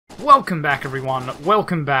Welcome back, everyone.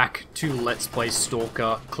 Welcome back to Let's Play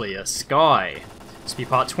S.T.A.L.K.E.R. Clear Sky. This will be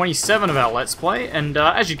part 27 of our Let's Play, and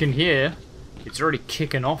as you can hear, it's already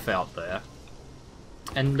kicking off out there.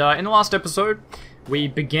 And in the last episode, we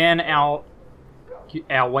began our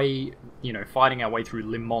way, fighting our way through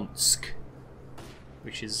Limansk,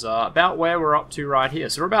 which is about where we're up to right here.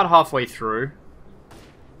 So we're about halfway through.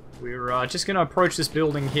 We're just going to approach this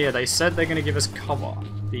building here. They said they're going to give us cover,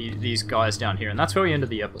 these guys down here, and that's where we ended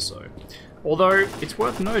the episode. Although, it's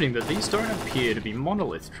worth noting that these don't appear to be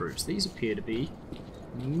monolith troops. These appear to be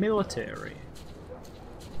military.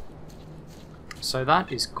 So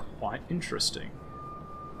that is quite interesting.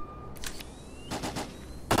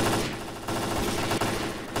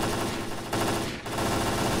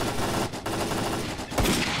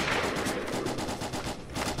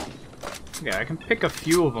 Okay, I can pick a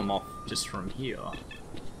few of them off just from here.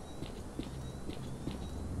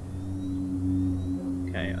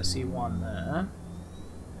 Okay, I see one there.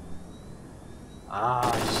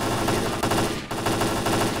 Ah, I just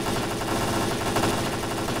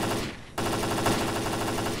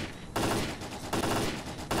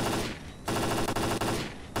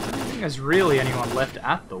I don't think there's really anyone left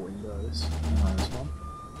at the windows. Oh, there's one.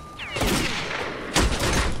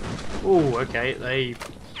 Ooh, okay,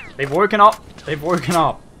 They've woken up! They've woken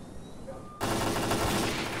up! I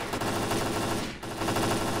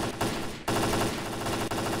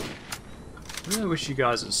really wish you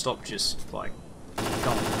guys would stop just, like,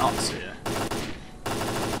 going nuts here.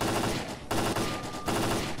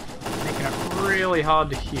 Making it really hard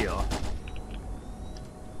to hear.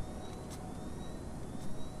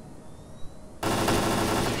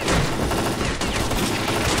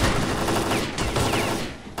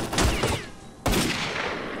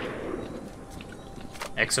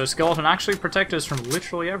 Exoskeleton actually protect us from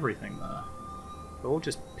literally everything there. They all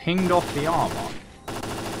just pinged off the armor.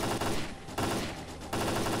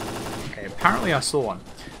 Okay, apparently I saw one.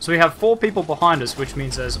 So we have 4 people behind us, which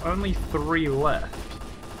means there's only 3 left.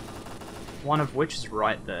 One of which is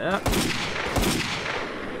right there.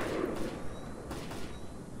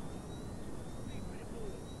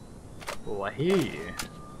 Oh, I hear you.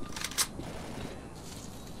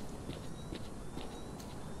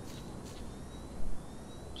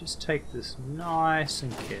 Just take this nice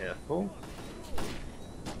and careful.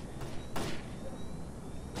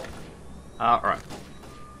 Alright.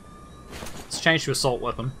 Let's change to assault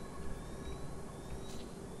weapon.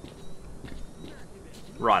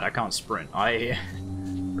 Right, I can't sprint. I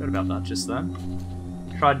forgot about that just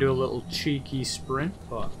then. Tried to do a little cheeky sprint,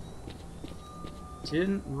 but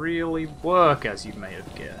didn't really work, as you may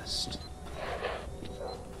have guessed.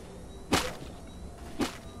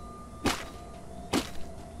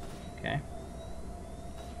 Okay.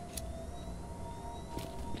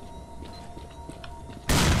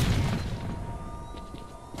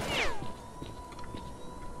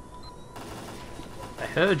 I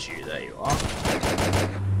heard you, there you are.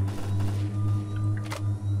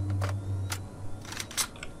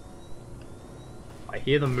 I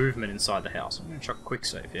hear the movement inside the house. I'm gonna chuck a quick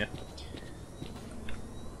save here.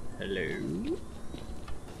 Hello?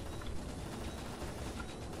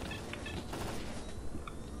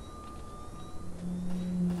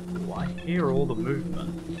 I hear all the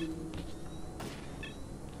movement.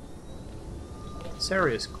 This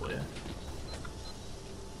area's clear.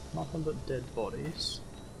 Nothing but dead bodies.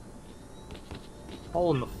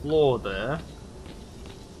 Hole in the floor there.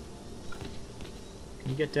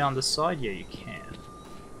 Can you get down this side? Yeah, you can.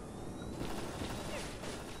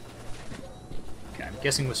 Okay, I'm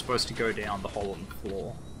guessing we're supposed to go down the hole in the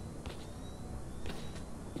floor.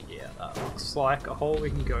 Yeah, that looks like a hole we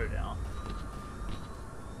can go down.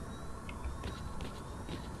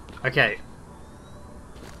 Okay.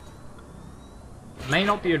 May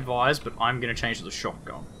not be advised, but I'm going to change to the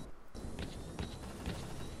shotgun.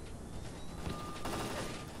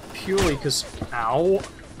 Purely because... Ow!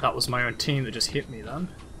 That was my own team that just hit me then.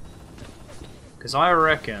 Because I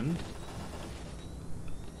reckon...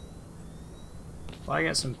 if I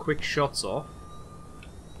get some quick shots off...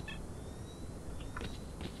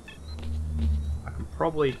 I can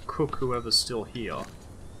probably cook whoever's still here.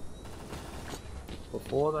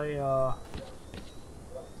 Before they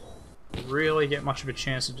really get much of a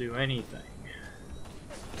chance to do anything.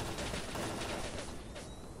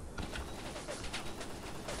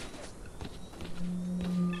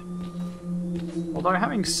 Although,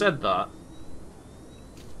 having said that,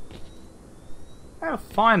 I gotta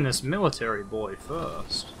find this military boy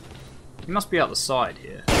first. He must be out the side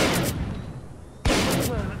here.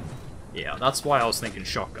 Yeah, that's why I was thinking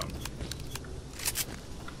shotgun.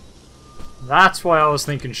 That's why I was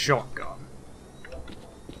thinking shotgun.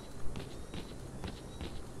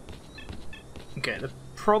 Okay, they're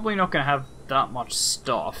probably not going to have that much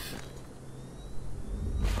stuff.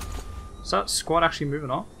 Is that squad actually moving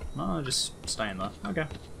up? No, just staying there. Okay.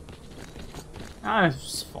 Ah,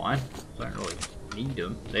 it's fine. Don't really need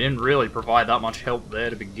them. They didn't really provide that much help there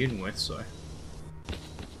to begin with, so...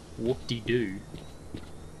 whoop-de-doo.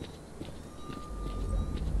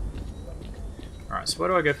 Alright, so where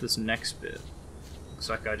do I go for this next bit? Looks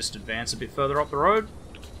like I just advance a bit further up the road.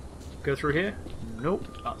 Go through here?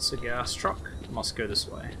 Nope, that's a gas truck. Must go this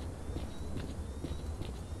way.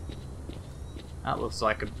 That looks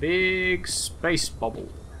like a big space bubble.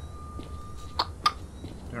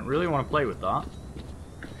 Don't really want to play with that.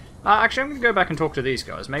 Actually, I'm going to go back and talk to these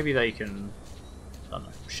guys. Maybe they can, I don't know,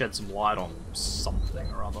 shed some light on something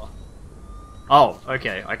or other. Oh,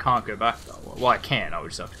 okay, I can't go back that way. Well, I can, I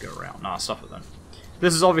would just have to go around. Nah, stuff it then.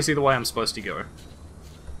 This is obviously the way I'm supposed to go.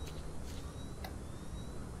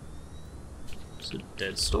 There's a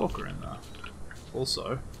dead stalker in there.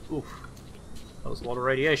 Also, oof, that was a lot of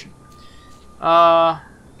radiation. Okay.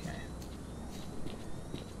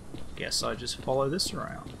 Guess I just follow this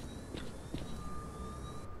around.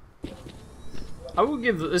 I will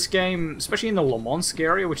give this game, especially in the Limansk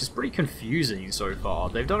area, which is pretty confusing so far,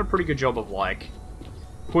 they've done a pretty good job of, like,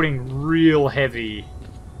 putting real heavy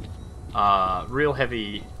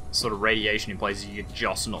sort of radiation in places you're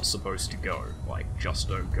just not supposed to go. Like, just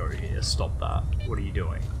don't go here, stop that. What are you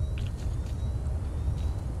doing?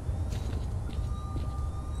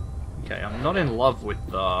 Okay, I'm not in love with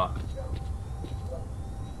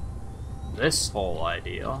this whole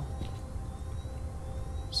idea.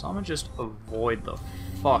 So I'm gonna just avoid the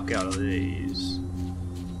fuck out of these.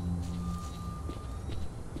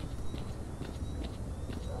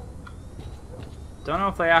 Don't know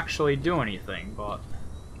if they actually do anything, but...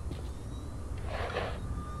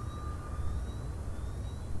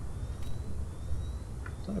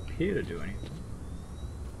 don't appear to do anything.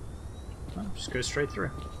 No, just go straight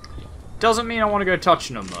through. Doesn't mean I want to go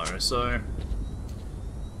touching them though, so...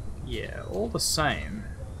 yeah, all the same.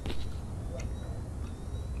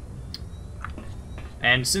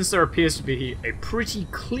 And since there appears to be a pretty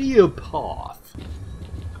clear path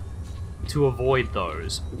to avoid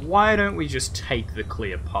those, why don't we just take the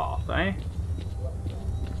clear path, eh?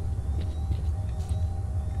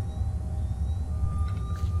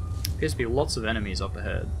 Appears to be lots of enemies up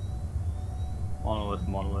ahead. Monolith,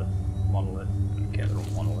 monolith, monolith. Okay, they're all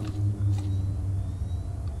monolith.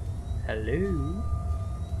 Hello?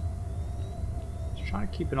 Just trying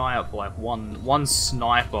to keep an eye out for like one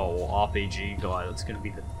sniper or RPG guy that's going to be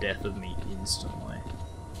the death of me instantly.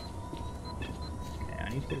 Okay, I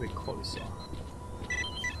need to get a bit closer.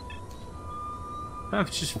 I have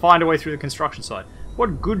to just find a way through the construction site.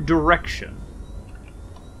 What good direction?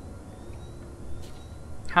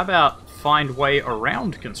 How about find way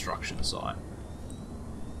around construction site?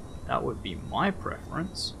 That would be my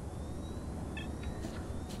preference.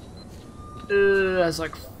 There's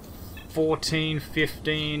like 14,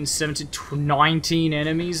 15, 17, 19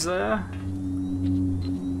 enemies there.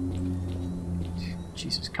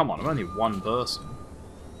 Jesus, come on, I'm only one person.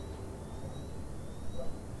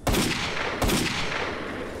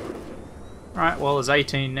 Alright, well, there's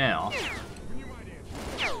 18 now.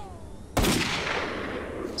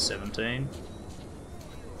 17.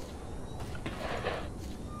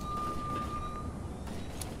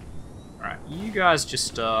 Alright, you guys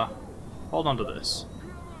just, hold on to this.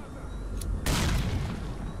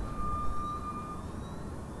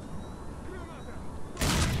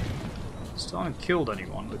 Still haven't killed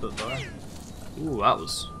anyone with it, though. Ooh, that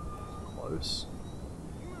was close.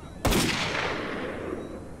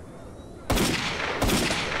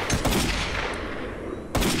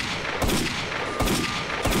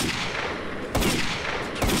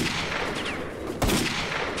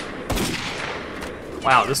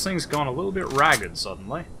 Wow, this thing's gone a little bit ragged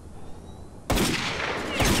suddenly.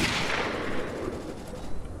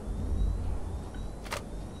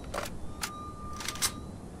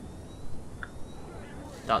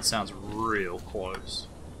 That sounds real close.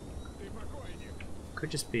 Could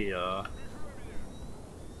just be a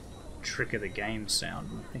trick of the game sound,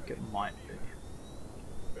 I think it might be.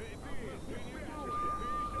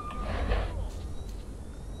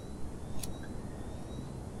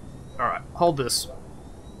 Alright, hold this.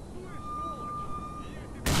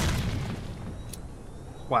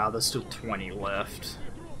 Wow, there's still 20 left.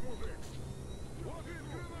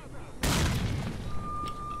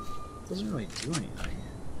 Doesn't really do anything.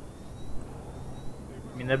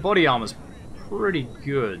 I mean, their body armor's pretty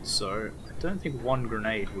good, so I don't think one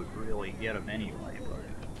grenade would really get them anyway.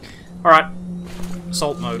 Alright,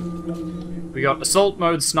 assault mode. We got assault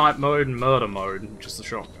mode, snipe mode, and murder mode, which is the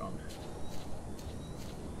shotgun.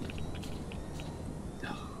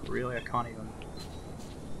 really? I can't even...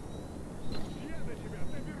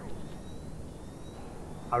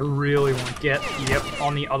 I really want to get, yep,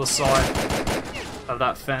 on the other side of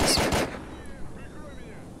that fence.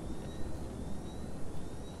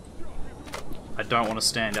 I don't want to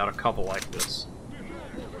stand out a cover like this.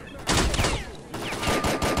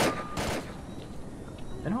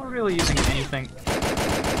 They're not really using anything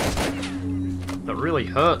that really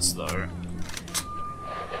hurts, though.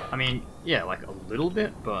 I mean, yeah, like a little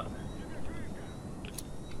bit, but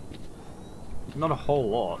not a whole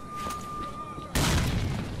lot.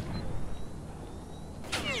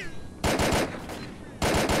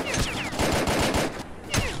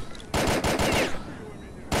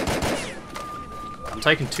 I'm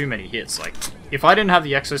taking too many hits. Like, if I didn't have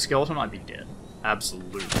the exoskeleton, I'd be dead.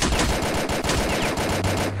 Absolutely.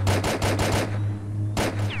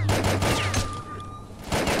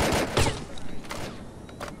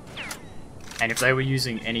 And if they were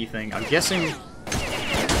using anything, I'm guessing...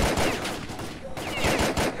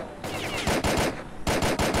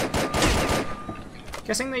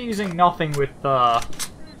 Guessing they're using nothing with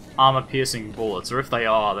armor-piercing bullets, or if they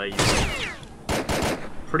are, they're using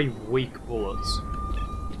pretty weak bullets.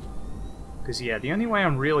 Because, yeah, the only way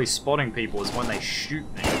I'm really spotting people is when they shoot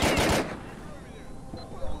me.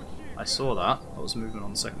 I saw that. I was moving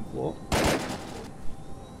on the second floor.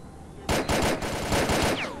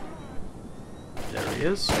 There he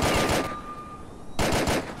is.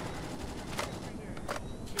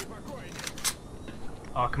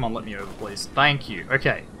 Oh, come on, let me over, please. Thank you.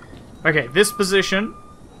 Okay. Okay, this position...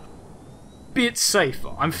 bit safer.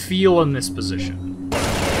 I'm feeling this position.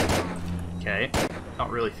 Okay. Not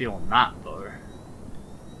really feeling that, though.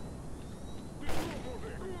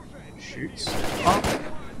 Shoots. Oh.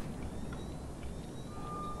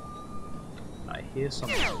 I hear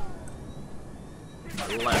something.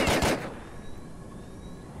 On my left.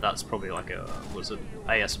 That's probably like a... was it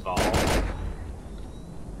AS valve?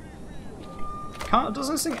 Does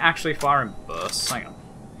this thing actually fire in bursts? Hang on.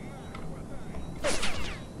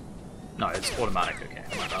 No, it's automatic, okay,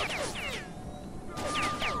 my bad.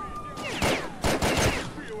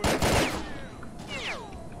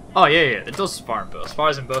 Oh, yeah, it does fire in bursts.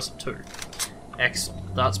 Fires in bursts too.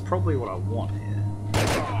 Excellent. That's probably what I want here.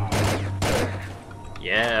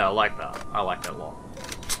 Yeah, I like that. I like that a lot.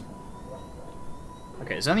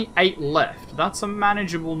 Okay, there's only 8 left. That's a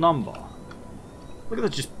manageable number. Look at the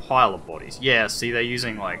just pile of bodies. Yeah, see, they're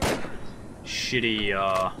using, like, shitty,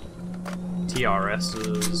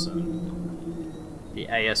 TRSs and the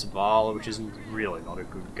AS Vala, which is really not a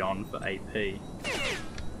good gun for AP.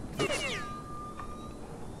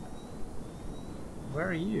 Where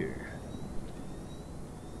are you?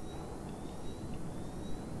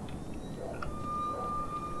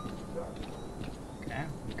 Okay,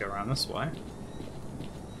 we'll go around this way.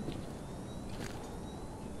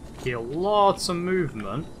 Hear lots of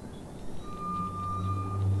movement.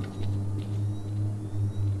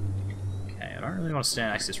 Okay, I don't really want to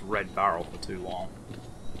stand next to this red barrel for too long.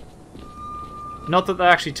 Not that they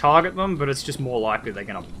actually target them, but it's just more likely they're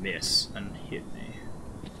gonna miss and hit me.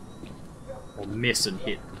 Or miss and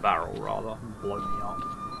hit the barrel, rather, and blow me up.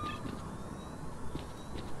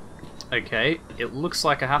 Okay, it looks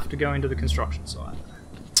like I have to go into the construction site.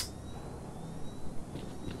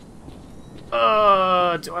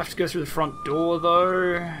 Do I have to go through the front door, though?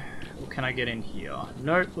 Or can I get in here?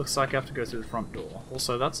 Nope, looks like I have to go through the front door.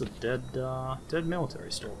 Also, that's a dead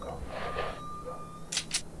military stalker.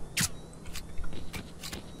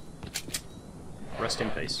 Rest in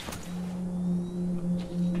peace.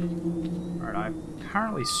 Alright, I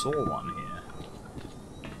apparently saw one here.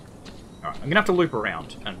 Alright, I'm gonna have to loop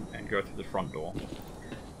around and go through the front door.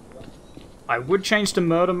 I would change to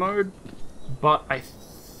murder mode, but I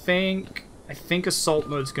think assault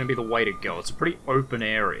mode is going to be the way to go. It's a pretty open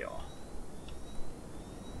area.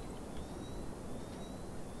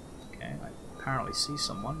 Okay, I apparently see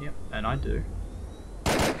someone. Yep, and I do.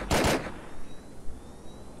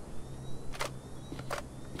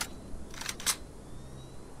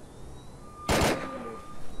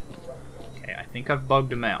 Okay, I think I've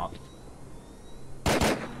bugged him out.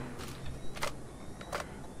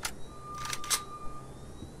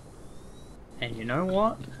 And you know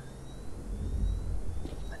what?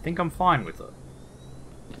 I think I'm fine with it.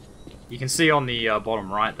 You can see on the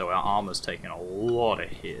bottom right, though, our armor's taken a lot of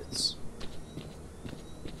hits.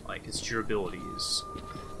 Like, its durability is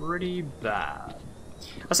pretty bad.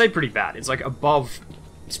 I say pretty bad. It's like above...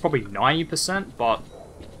 it's probably 90%, but...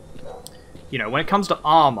 you know, when it comes to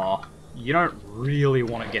armor, you don't really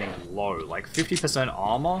want it getting low. Like, 50%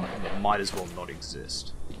 armor might as well not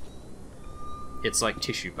exist. It's like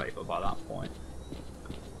tissue paper by that point.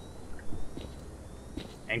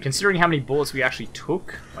 And considering how many bullets we actually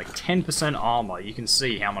took, like 10% armor, you can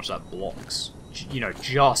see how much that blocks. You know,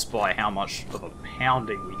 just by how much of a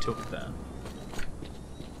pounding we took there.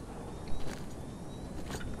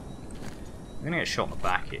 I'm gonna get shot in the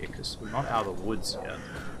back here, because we're not out of the woods yet.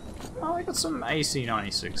 Oh, I got some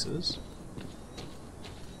AC-96s.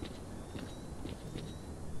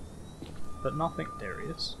 But nothing... There he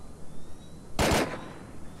is. I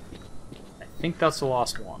think that's the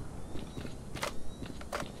last one.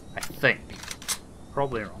 I think.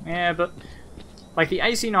 Probably wrong. Yeah, but... Like, the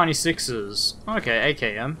AC-96s... Okay,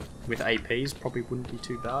 AKM with APs probably wouldn't be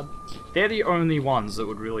too bad. They're the only ones that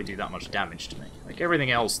would really do that much damage to me. Like,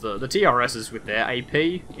 everything else, the TRSs with their AP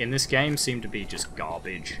in this game seem to be just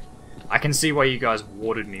garbage. I can see why you guys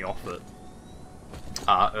warded me off it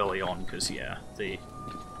early on, because, yeah, the...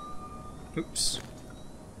 Oops.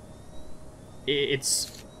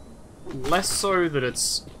 It's less so that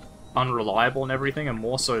it's unreliable and everything, and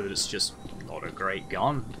more so that it's just not a great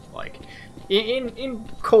gun. Like, in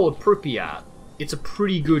Call of Pripyat, it's a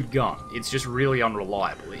pretty good gun. It's just really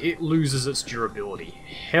unreliable. It loses its durability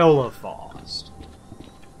hella fast.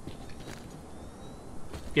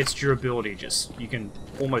 Its durability just, you can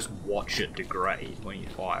almost watch it degrade when you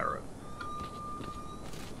fire it.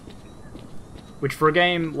 Which for a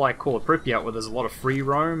game like Call of Pripyat, where there's a lot of free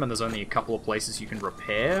roam and there's only a couple of places you can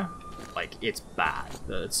repair, like, it's bad.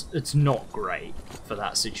 It's not great for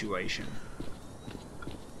that situation.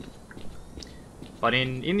 But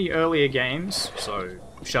in the earlier games, so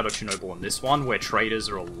Shadow Chernobyl and this one, where traders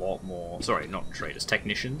are a lot more... Sorry, not traders,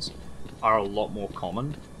 technicians are a lot more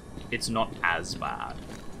common, it's not as bad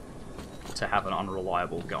to have an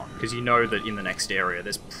unreliable gun. Because you know that in the next area,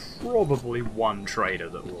 there's probably one trader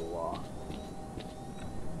that will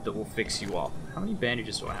fix you up. How many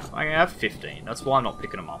bandages do I have? I have 15. That's why I'm not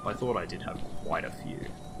picking them up. I thought I did have quite a few.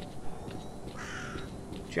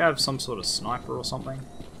 Do you have some sort of sniper or something?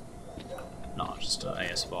 No, just an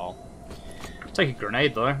AS-FAL. Take a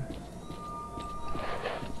grenade, though.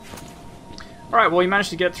 Alright, well, we managed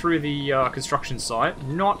to get through the construction site.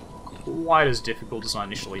 Not quite as difficult as I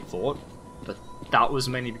initially thought, but that was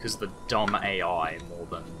mainly because of the dumb AI more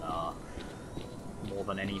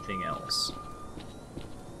than anything else.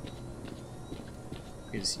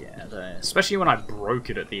 Because, yeah, especially when I broke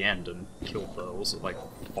it at the end and killed those, like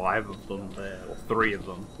 5 of them there, or 3 of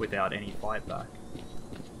them, without any fight back.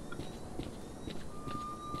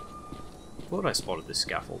 I thought I spotted this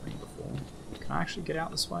scaffolding before. Can I actually get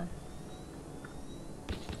out this way?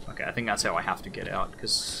 Okay, I think that's how I have to get out,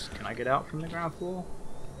 because can I get out from the ground floor?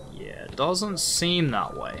 Yeah, it doesn't seem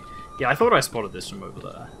that way. Yeah, I thought I spotted this from over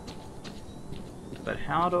there. But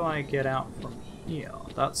how do I get out from here?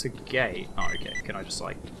 That's a gate. Oh, okay. Can I just,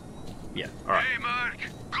 like... Yeah, alright. Hey, Merc!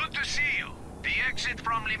 Good to see you! The exit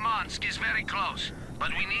from Limansk is very close, but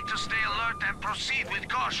we need to stay alert and proceed with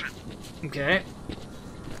caution. Okay.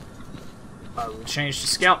 I will change to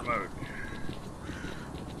scout mode.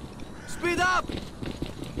 Speed up!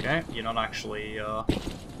 Okay, you're not actually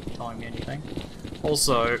telling me anything.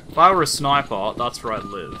 Also, if I were a sniper, that's where I'd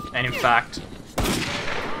live. And in fact,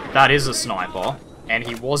 that is a sniper, and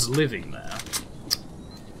he was living there.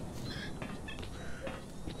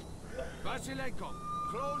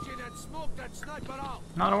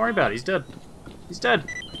 No, don't worry about it, he's dead. He's dead.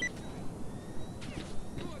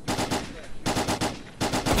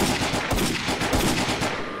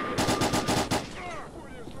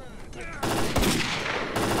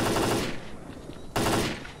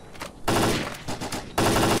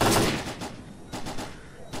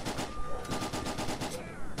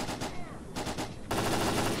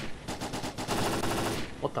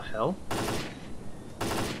 What the hell?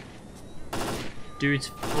 Dude's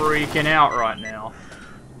freaking out right now.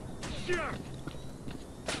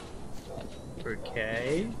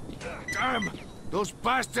 Okay. Damn! Those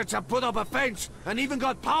bastards have put up a fence and even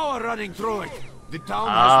got power running through it. The town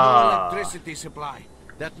has no electricity supply.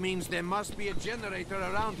 That means there must be a generator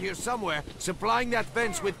around here somewhere supplying that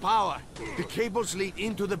fence with power. The cables lead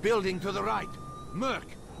into the building to the right. Merc,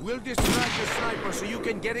 we'll distract the sniper so you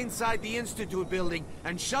can get inside the Institute building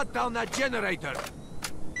and shut down that generator.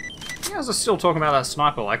 You guys are still talking about that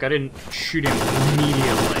sniper like I didn't shoot him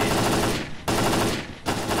immediately.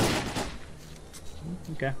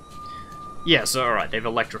 Okay. Yeah, so alright, they've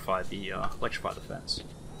electrified the fence.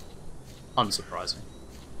 Unsurprising.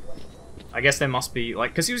 I guess there must be,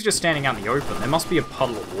 like, because he was just standing out in the open, there must be a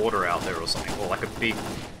puddle of water out there or something, or like a big,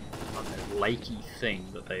 I don't know, lakey thing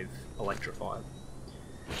that they've electrified.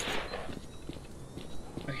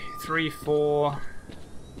 Okay, 3, 4...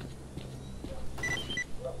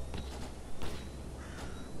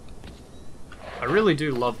 I really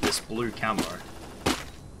do love this blue camo.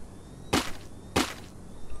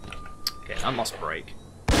 That must break.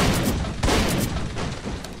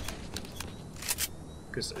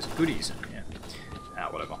 Because there's goodies in here. Ah,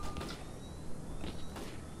 whatever.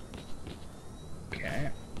 Okay.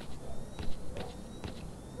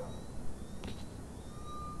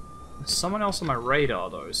 There's someone else on my radar,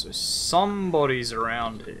 though, so somebody's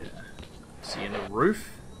around here. Is he in the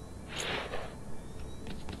roof?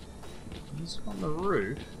 He's on the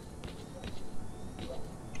roof.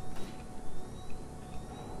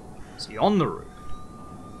 Is he on the roof?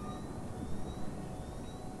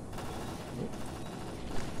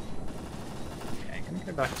 Okay, I'm gonna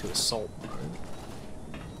go back to assault mode.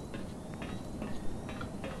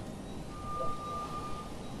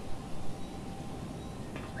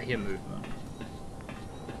 I hear movement.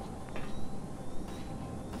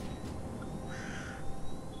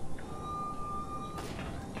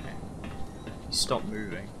 Okay. He stopped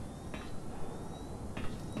moving.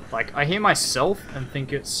 Like, I hear myself and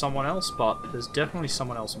think it's someone else, but there's definitely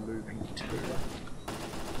someone else moving too.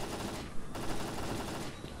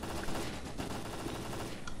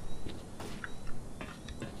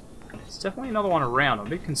 There's definitely another one around. I'm a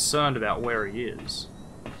bit concerned about where he is.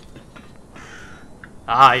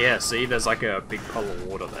 Ah, yeah, see, there's like a big puddle of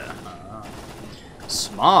water there. Ah.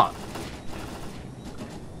 Smart.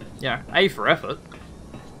 Yeah, A for effort.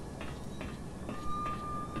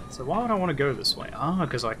 So why would I want to go this way? Ah,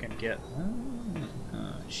 because I can get...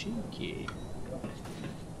 Ah, cheeky.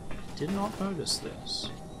 Did not notice this.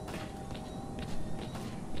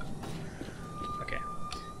 Okay.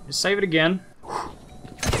 Just save it again.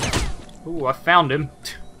 Ooh, I found him.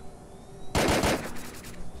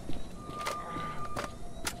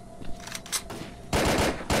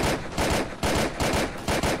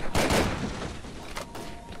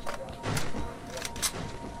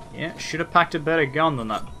 Yeah, should have packed a better gun than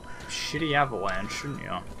that shitty avalanche, shouldn't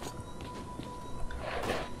you?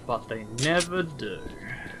 But they never do.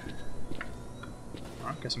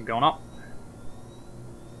 Alright, guess I'm going up.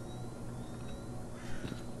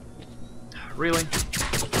 Really?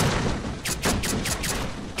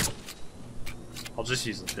 I'll just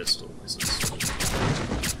use the pistol.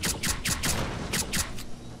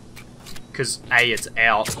 Because A, it's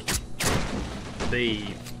out.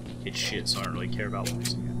 B, it's shit, so I don't really care about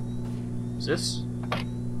losing it. Is this?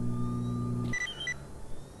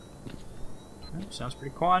 Sounds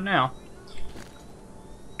pretty quiet now.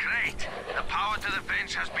 Great. The power to the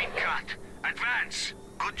vents has been cut. Advance.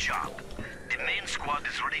 Good job. The main squad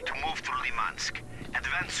is ready to move through Limansk.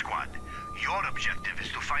 Advance squad. Your objective is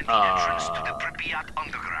to find the entrance to the Pripyat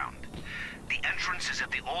underground. The entrance is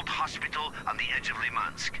at the old hospital on the edge of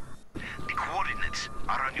Limansk. The coordinates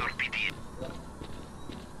are on your PDA.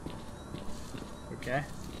 Okay.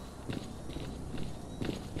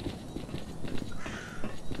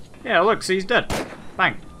 Yeah, look, see, he's dead.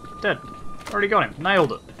 Bang. Dead. Already got him.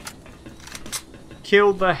 Nailed it.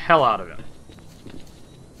 Killed the hell out of him.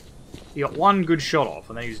 He got one good shot off,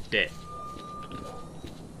 and then he was dead.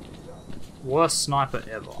 Worst sniper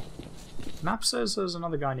ever. Map says there's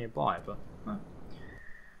another guy nearby, but...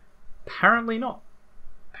 apparently not.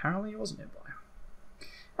 Apparently he wasn't nearby.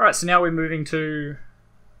 Alright, so now we're moving to...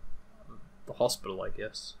 the hospital, I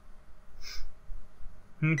guess.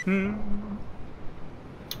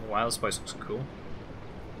 Wow, this place looks cool.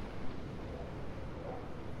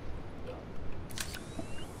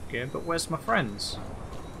 Okay, but where's my friends?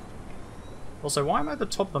 Also, why am I at the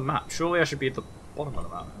top of the map? Surely I should be at the bottom of the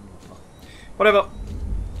map. Whatever.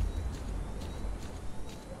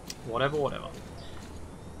 Whatever.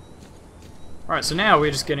 Alright, so now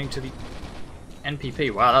we're just getting to the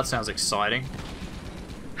NPP. Wow, that sounds exciting.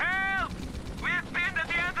 Help! We've pinned at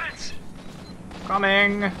the entrance!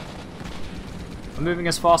 Coming! I'm moving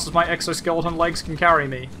as fast as my exoskeleton legs can carry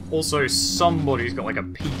me. Also, somebody's got like a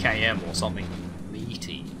PKM or something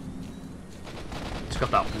meaty. It's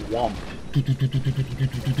got that whomp.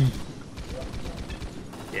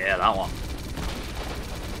 Yeah, that one.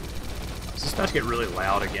 Is this about to get really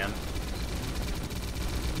loud again?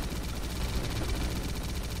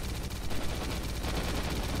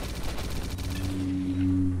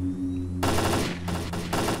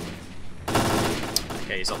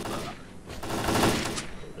 Okay, he's up there.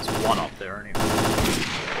 There's one up there anyway.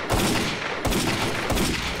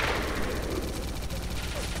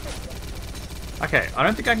 Okay, I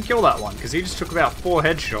don't think I can kill that one, because he just took about 4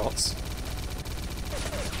 headshots.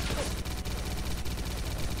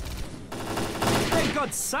 Thank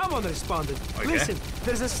God someone responded. Okay. Listen,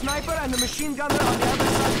 there's a sniper and a machine gunner on the other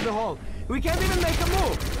side of the hall. We can't even make a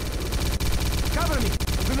move. Cover me.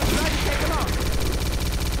 I'm gonna try to take him out.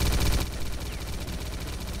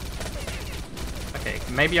 Okay,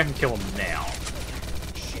 maybe I can kill him now.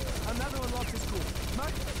 Shit, another one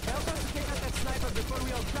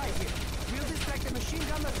a machine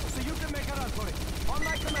gunner so you can make a run for it. On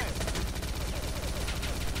my command.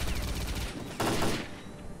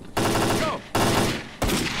 Go!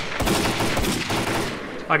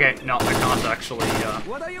 Okay, no, I can't actually,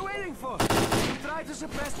 What are you waiting for? You try to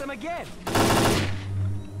suppress them again.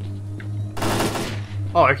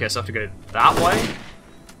 Oh, okay, so I have to go that way?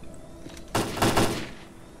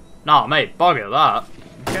 Nah, mate, bugger that.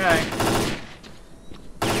 Okay.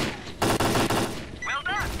 Well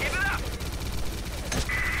done, give it up.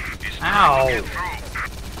 Ow!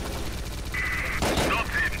 Stop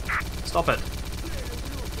him. Stop it.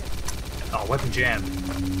 Oh, weapon jam.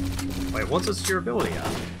 Wait, what's its durability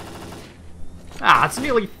at? Ah, it's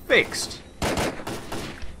nearly fixed.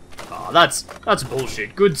 Oh, that's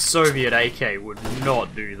bullshit. Good Soviet AK would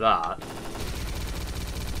not do that.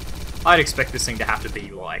 I'd expect this thing to have to be,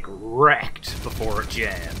 like, wrecked before it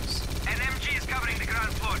jams. An MG is covering the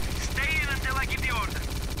ground floor. Stay in until I give the order.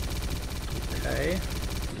 Okay.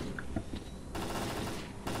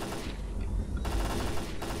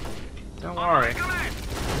 Don't worry.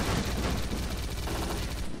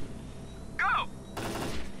 Go!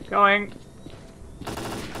 Going.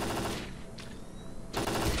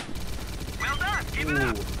 Well done, keep it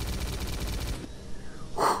up.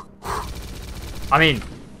 I mean,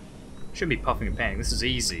 shouldn't be puffing and panting. This is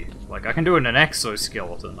easy. Like, I can do it in an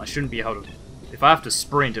exoskeleton. I shouldn't be able to... If I have to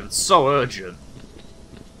sprint, if it's so urgent,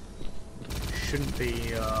 shouldn't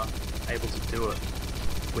be able to do it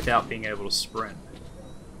without being able to sprint.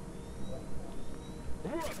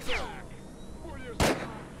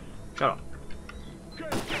 Shut up.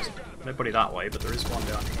 Nobody that way, but there is one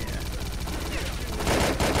down here.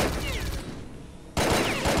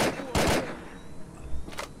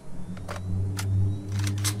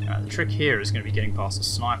 Alright, the trick here is going to be getting past the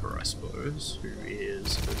sniper, I suppose, who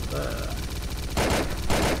is over there.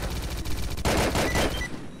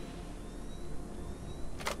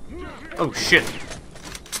 Oh shit!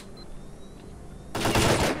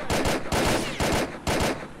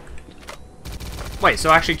 Wait, so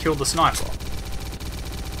I actually killed the sniper.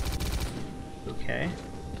 Okay.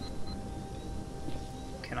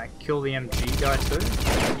 Can I kill the MG guy too?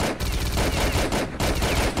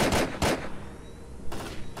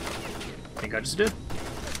 I think I just did.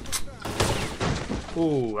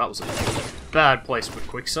 Ooh, that was a bad place for a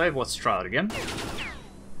quick save. Let's try it again.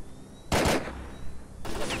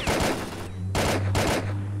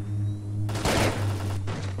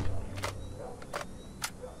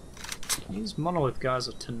 These monolith guys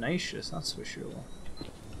are tenacious, that's for sure.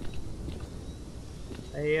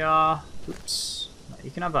 They oops. No,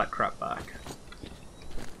 you can have that crap back.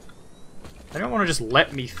 They don't want to just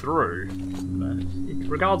let me through.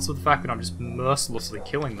 Regardless of the fact that I'm just mercilessly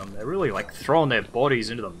killing them, they're really like throwing their bodies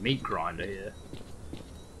into the meat grinder here.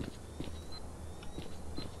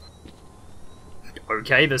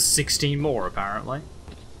 Okay, there's 16 more apparently.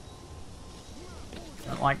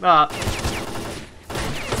 Don't like that.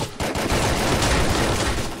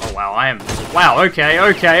 Oh wow, I am... Wow, okay.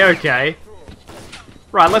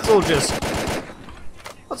 Right, let's all just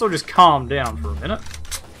calm down for a minute.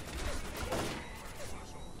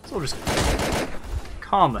 Let's all just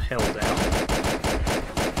calm the hell down.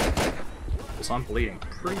 Because I'm bleeding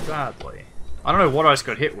pretty badly. I don't know what I just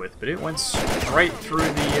got hit with, but it went straight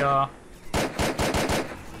through the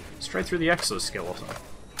exoskeleton.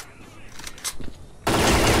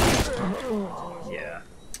 Yeah.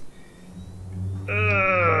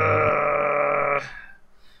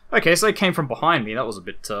 Okay, so they came from behind me. That was a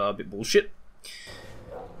bit bullshit.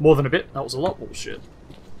 More than a bit. That was a lot bullshit.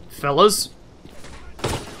 Fellas.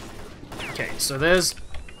 Okay, so there's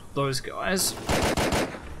those guys.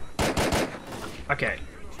 Okay.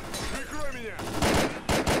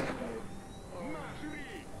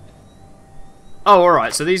 Oh,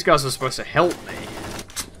 alright, so these guys are supposed to help me.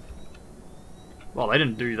 Well, they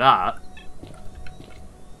didn't do that.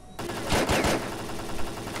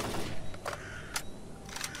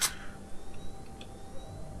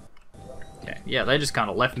 Okay, yeah, they just kind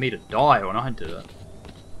of left me to die when I did it.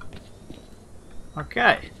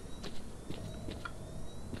 Okay.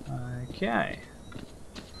 Okay.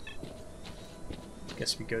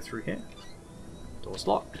 Guess we go through here. Door's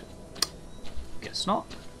locked. Guess not.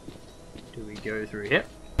 Do we go through here?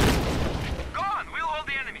 Go on, we'll hold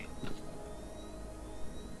the enemy.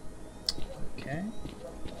 Okay.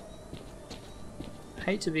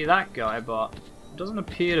 Hate to be that guy, but it doesn't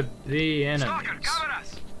appear to be enemies. S.T.A.L.K.E.R, cover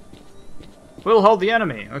us. We'll hold the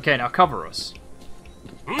enemy. Okay, now cover us.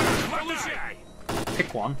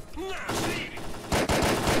 Pick one.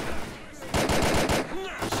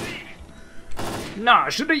 Nah,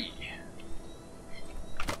 should be.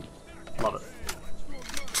 Love it.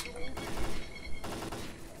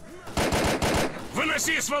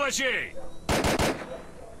 Гаси, сволочей!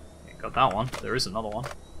 Got that one. There is another one.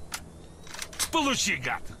 Получи,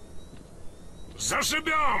 гад!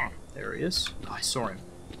 Зашибем! There he is. Oh, I saw him.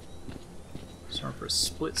 Saw him for a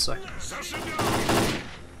split second. Зашибем!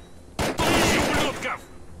 Получи, ублюдков!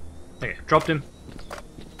 Okay, dropped him.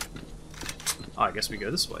 Oh, I guess we go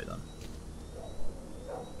this way then.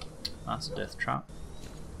 That's a death trap.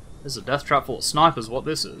 There's a death trap full of snipers, what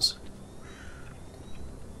this is.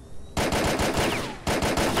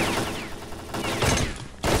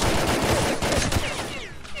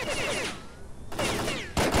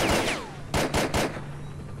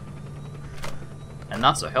 And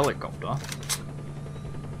that's a helicopter.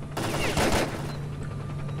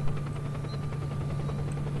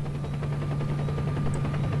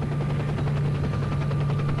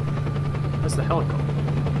 Where's the helicopter?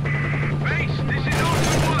 Base, this is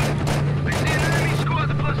Ultra 1. I see an enemy squad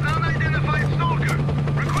plus an unidentified stalker.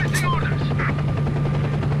 Requesting orders.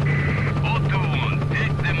 Ultra 1,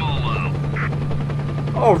 take them all out.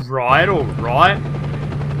 Alright, alright.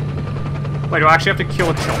 Wait, do I actually have to kill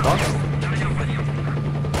a chopper?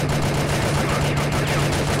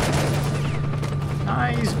 Nah,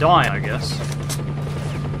 he's dying, I guess.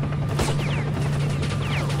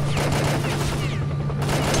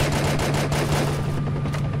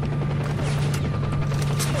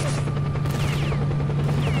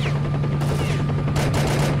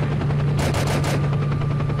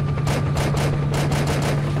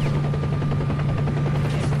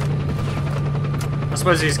 I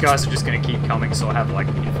suppose these guys are just gonna keep coming, so I have like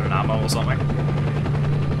infinite ammo or something.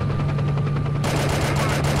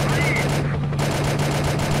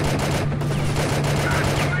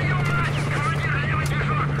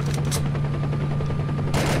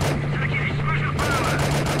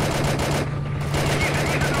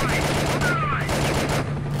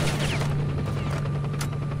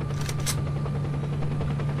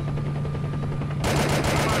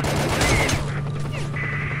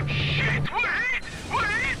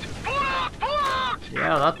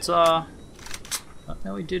 Yeah, that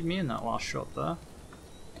nearly did me in that last shot there.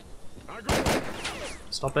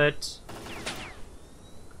 Stop it.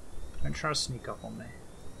 Don't try to sneak up on me.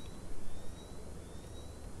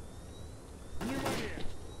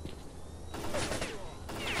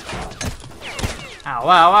 Ow,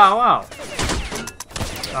 ow, ow, ow!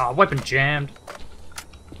 Ah, weapon jammed.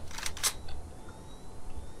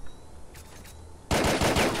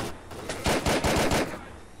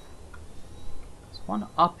 One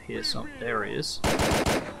up here, so there he is.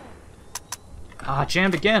 Ah,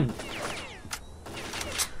 jammed again!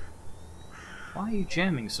 Why are you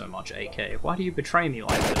jamming so much, AK? Why do you betray me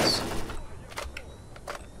like this?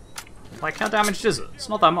 Like, how damaged is it? It's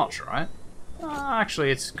not that much, right? Actually,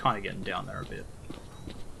 it's kind of getting down there a bit.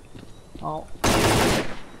 Oh.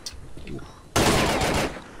 Oof.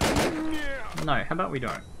 No, how about we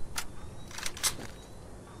don't?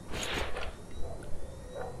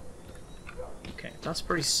 Okay, that's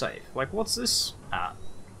pretty safe. Like, what's this at?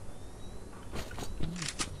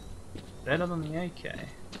 Better than the AK.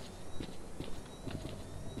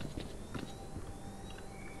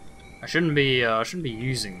 I shouldn't be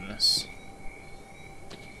using this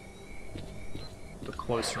for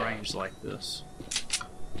close range like this.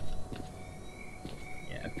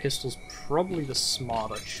 Yeah, a pistol's probably the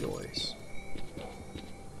smarter choice.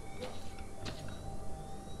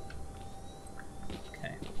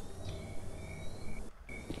 Okay.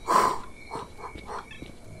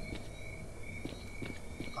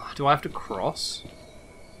 Do I have to cross?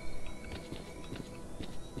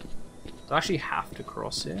 Do I actually have to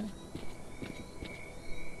cross here?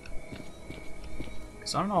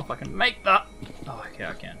 Because I don't know if I can make that. Oh, okay,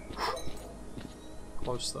 I can.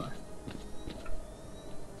 Close though.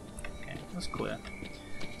 Okay, that's clear.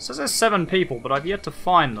 It says there's 7 people, but I've yet to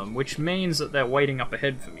find them, which means that they're waiting up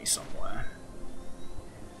ahead for me somewhere.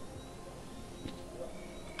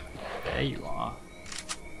 There you are.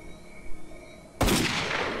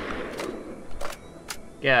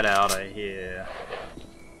 Get out of here.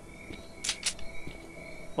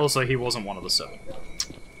 Also, he wasn't one of the 7.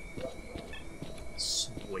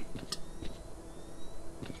 Sweet.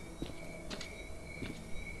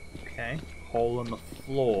 Okay, hole in the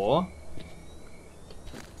floor.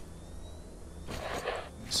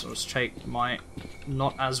 So let's take my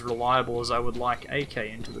not as reliable as I would like AK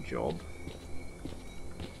into the job.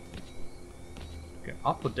 Go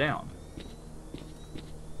up or down?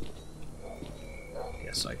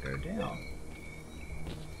 Guess I go down.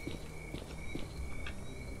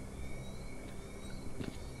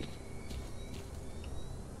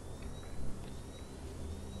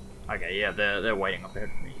 Okay, yeah, they're waiting up ahead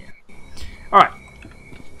for me here. Alright.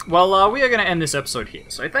 well, we are going to end this episode here.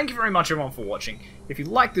 So thank you very much, everyone, for watching. If you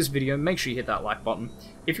like this video, make sure you hit that like button.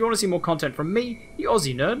 If you want to see more content from me, the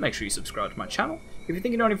Aussie Nerd, make sure you subscribe to my channel. If you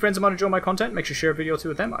think you know any friends that might enjoy my content, make sure you share a video or two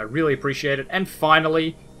with them. I really appreciate it. And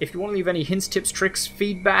finally, if you want to leave any hints, tips, tricks,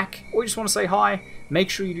 feedback, or you just want to say hi, make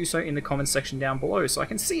sure you do so in the comments section down below so I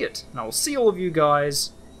can see it. And I will see all of you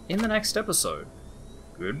guys in the next episode.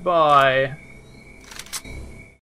 Goodbye.